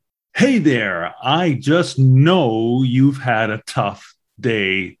Hey there, I just know you've had a tough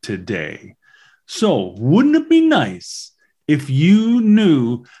day today. So, wouldn't it be nice if you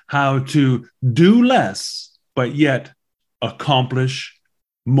knew how to do less, but yet accomplish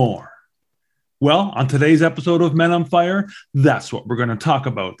more? Well, on today's episode of Men on Fire, that's what we're going to talk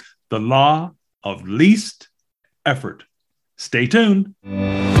about, the law of least effort. Stay tuned.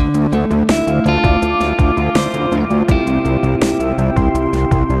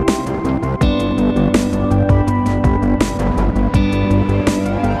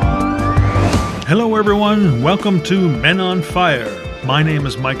 Hello, everyone. Welcome to Men on Fire. My name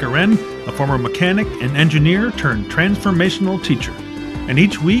is Micah Wren, a former mechanic and engineer turned transformational teacher. And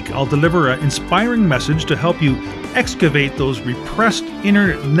each week, I'll deliver an inspiring message to help you excavate those repressed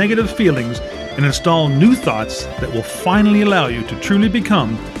inner negative feelings and install new thoughts that will finally allow you to truly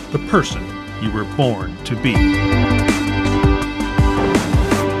become the person you were born to be.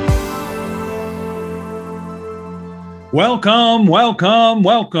 Welcome,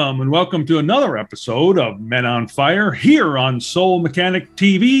 and welcome to another episode of Men on Fire here on Soul Mechanic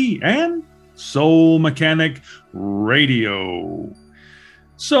TV and Soul Mechanic Radio.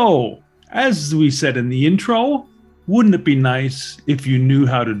 So, as we said in the intro, wouldn't it be nice if you knew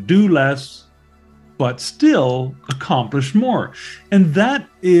how to do less, but still accomplish more? And that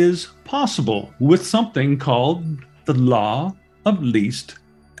is possible with something called the law of least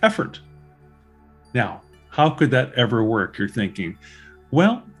effort. Now, how could that ever work, you're thinking?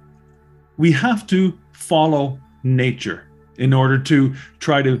 Well, we have to follow nature in order to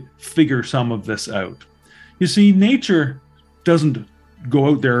try to figure some of this out. You see, nature doesn't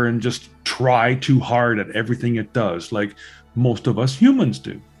go out there and just try too hard at everything it does, like most of us humans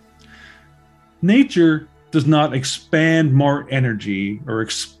do. Nature does not expand more energy or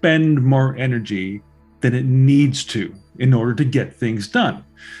expend more energy than it needs to in order to get things done.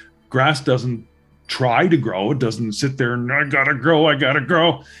 Grass doesn't try to grow. It doesn't sit there and I gotta grow.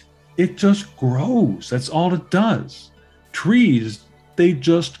 It just grows. That's all it does. Trees, they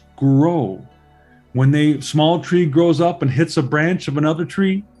just grow. When a small tree grows up and hits a branch of another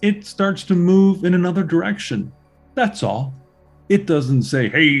tree, it starts to move in another direction. That's all. It doesn't say,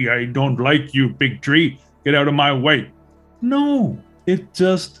 hey, I don't like you, big tree. Get out of my way. No, it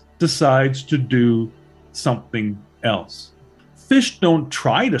just decides to do something else. Fish don't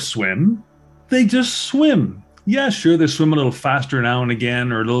try to swim. They just swim. Yeah, sure, they swim a little faster now and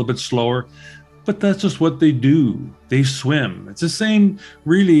again or a little bit slower, but that's just what they do. They swim. It's the same,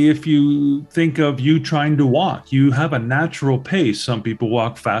 really, if you think of you trying to walk. You have a natural pace. Some people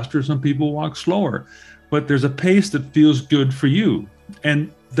walk faster, some people walk slower, but there's a pace that feels good for you. And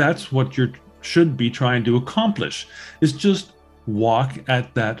that's what you should be trying to accomplish, is just walk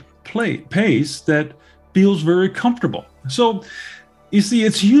at that pace that feels very comfortable. So, you see,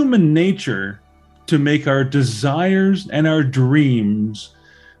 it's human nature to make our desires and our dreams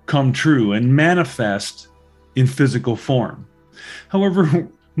come true and manifest in physical form. However,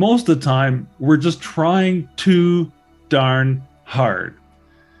 most of the time, we're just trying too darn hard.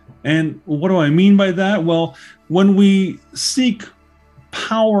 And what do I mean by that? Well, when we seek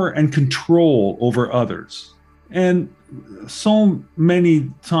power and control over others, and so many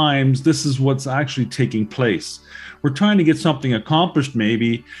times this is what's actually taking place. We're trying to get something accomplished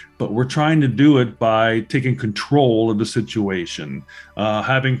maybe, but we're trying to do it by taking control of the situation,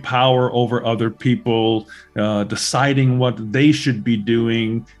 having power over other people, deciding what they should be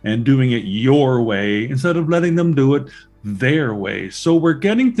doing and doing it your way instead of letting them do it their way. So we're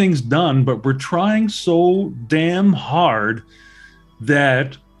getting things done, but we're trying so damn hard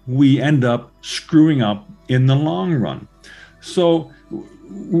that we end up screwing up in the long run. So,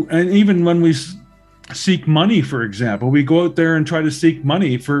 and even when we seek money, for example, we go out there and try to seek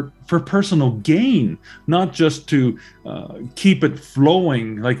money for personal gain, not just to keep it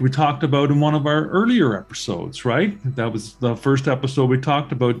flowing like we talked about in one of our earlier episodes, right? That was the first episode we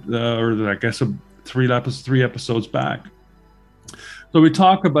talked about, or I guess three episodes back. So we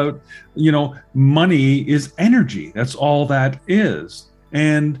talk about, money is energy. That's all that is.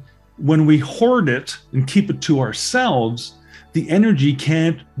 And when we hoard it and keep it to ourselves, the energy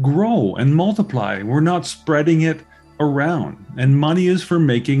can't grow and multiply. We're not spreading it around. And money is for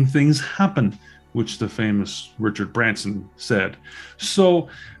making things happen, which the famous Richard Branson said. So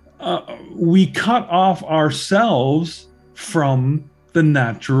we cut off ourselves from the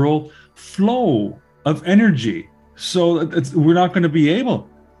natural flow of energy. So we're not going to be able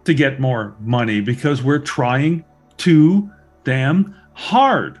to get more money because we're trying too damn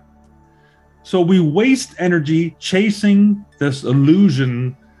hard. So we waste energy chasing this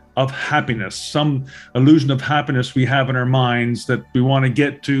illusion of happiness, some illusion of happiness we have in our minds, that we want to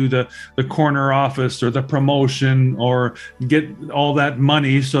get to the corner office or the promotion or get all that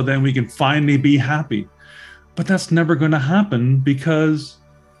money so then we can finally be happy. But that's never going to happen, because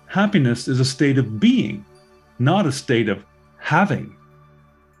happiness is a state of being, not a state of having.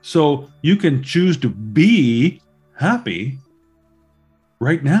 So you can choose to be happy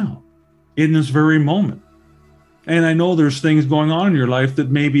right now, in this very moment. And I know there's things going on in your life that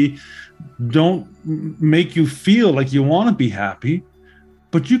maybe don't make you feel like you want to be happy,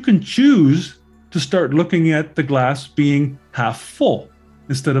 but you can choose to start looking at the glass being half full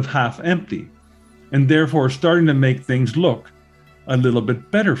instead of half empty, and therefore starting to make things look a little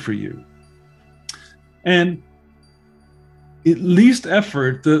bit better for you. And least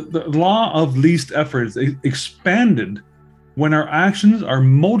effort, the law of least effort is expanded when our actions are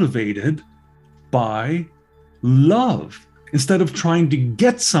motivated by love. Instead of trying to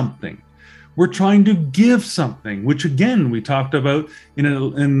get something, we're trying to give something, which again we talked about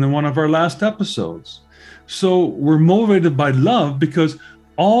in one of our last episodes. So we're motivated by love because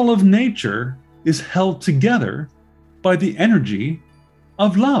all of nature is held together by the energy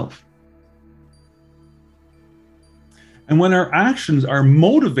of love. And when our actions are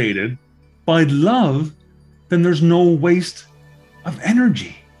motivated by love, then there's no waste of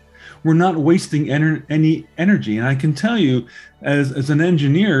energy. We're not wasting any energy. And I can tell you, as an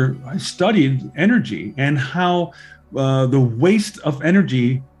engineer, I studied energy and how the waste of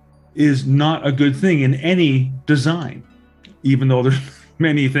energy is not a good thing in any design, even though there's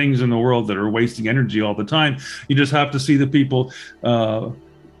many things in the world that are wasting energy all the time. You just have to see the people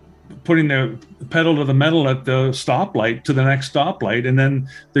putting their pedal to the metal at the stoplight to the next stoplight, and then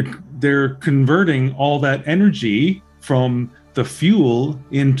they're converting all that energy from the fuel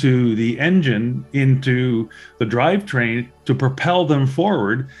into the engine, into the drivetrain to propel them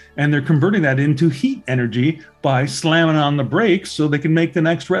forward, and they're converting that into heat energy by slamming on the brakes so they can make the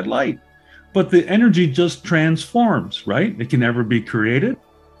next red light. But the energy just transforms, right? It can never be created,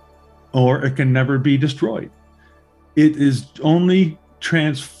 or it can never be destroyed. It is only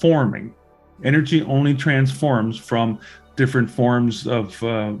transforming. Energy only transforms from different forms of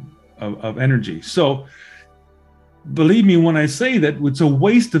energy. So believe me when I say that it's a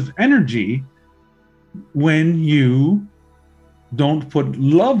waste of energy when you don't put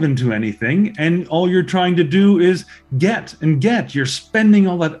love into anything and all you're trying to do is get and get. You're spending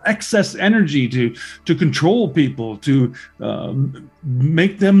all that excess energy to control people, to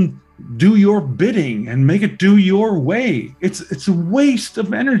make them do your bidding and make it do your way. It's a waste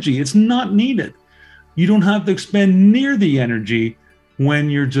of energy. It's not needed. You don't have to expend near the energy when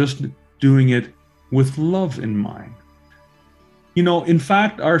you're just doing it with love in mind. You know, in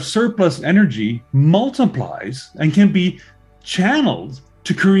fact, our surplus energy multiplies and can be channeled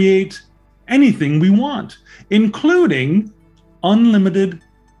to create anything we want, including unlimited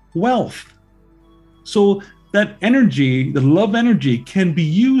wealth. So that energy, the love energy, can be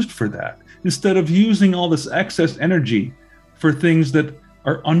used for that instead of using all this excess energy for things that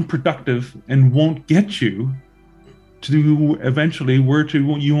are unproductive and won't get you to eventually where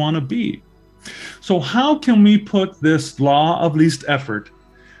you want to be. So how can we put this law of least effort,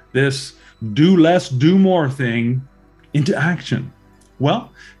 this do less, do more thing into action?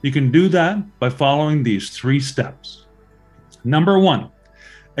 Well, you can do that by following these 3 steps. Number 1,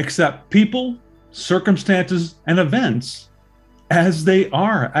 accept people, circumstances, and events as they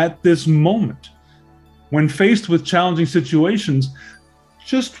are at this moment. When faced with challenging situations,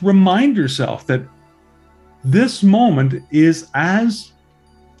 just remind yourself that this moment is as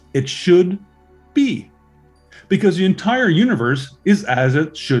it should be, because the entire universe is as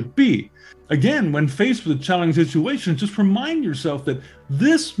it should be. Again, when faced with a challenging situation, just remind yourself that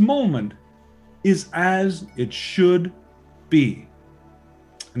this moment is as it should be.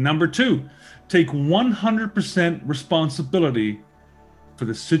 And number 2, take 100% responsibility for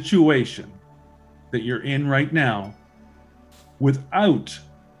the situation that you're in right now without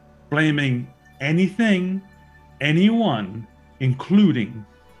blaming anything, anyone, including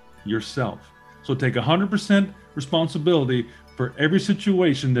yourself. So take 100% responsibility for every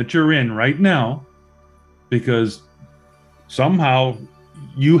situation that you're in right now, because somehow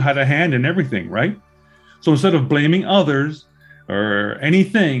you had a hand in everything, right? So instead of blaming others or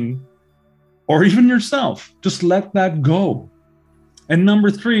anything, or even yourself, just let that go. And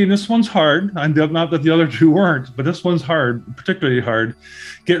number 3, and this one's hard, not that the other 2 weren't, but this one's hard, particularly hard.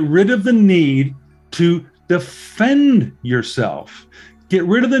 Get rid of the need to defend yourself. Get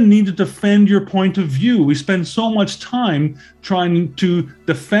rid of the need to defend your point of view. We spend so much time trying to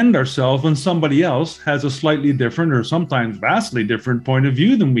defend ourselves when somebody else has a slightly different or sometimes vastly different point of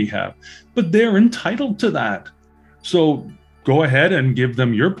view than we have. But they're entitled to that. So go ahead and give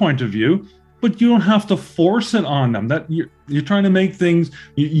them your point of view, but you don't have to force it on them. That you're trying to make things,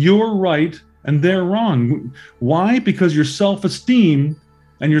 you're right and they're wrong. Why? Because your self-esteem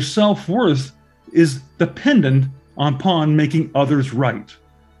and your self-worth is dependent upon making others right.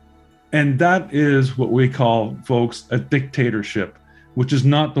 And that is what we call, folks, a dictatorship, which is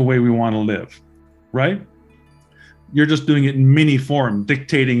not the way we want to live, right? You're just doing it in mini form,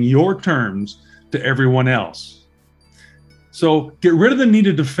 dictating your terms to everyone else. So get rid of the need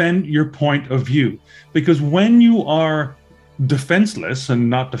to defend your point of view, because when you are defenseless and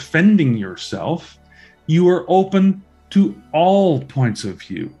not defending yourself, you are open to all points of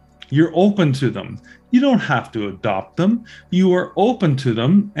view. You're open to them. You don't have to adopt them. You are open to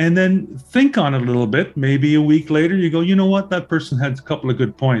them, and then think on it a little bit. Maybe a week later, you go, you know what? That person had a couple of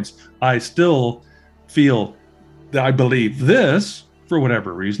good points. I still feel that I believe this for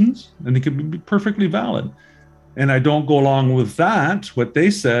whatever reasons, and it could be perfectly valid. And I don't go along with that, what they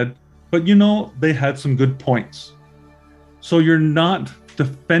said, but you know, they had some good points. So you're not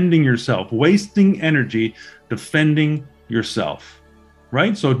defending yourself, wasting energy defending yourself,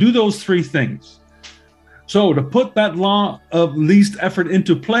 right? So do those three things. So to put that law of least effort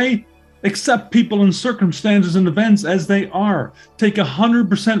into play, accept people and circumstances and events as they are. Take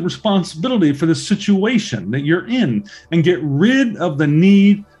 100% responsibility for the situation that you're in and get rid of the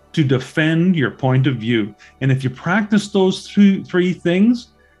need to defend your point of view. And if you practice those three things,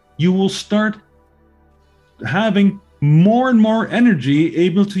 you will start having more and more energy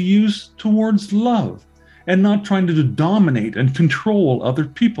able to use towards love and not trying to dominate and control other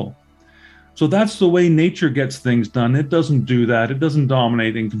people. So that's the way nature gets things done. It doesn't do that. It doesn't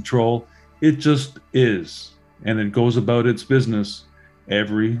dominate and control. It just is. And it goes about its business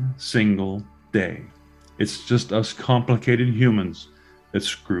every single day. It's just us complicated humans that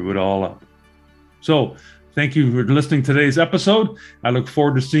screw it all up. So thank you for listening to today's episode. I look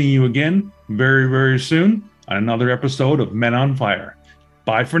forward to seeing you again very, very soon on another episode of Men on Fire.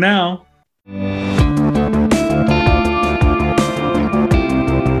 Bye for now.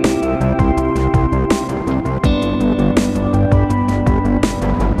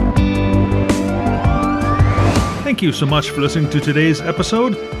 Thank you so much for listening to today's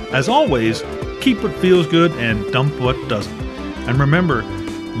episode. As always, keep what feels good and dump what doesn't. And remember,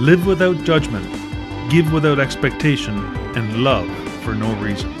 live without judgment, give without expectation, and love for no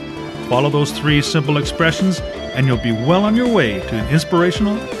reason. Follow those three simple expressions, and you'll be well on your way to an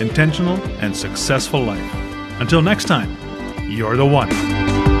inspirational, intentional, and successful life. Until next time, you're the one.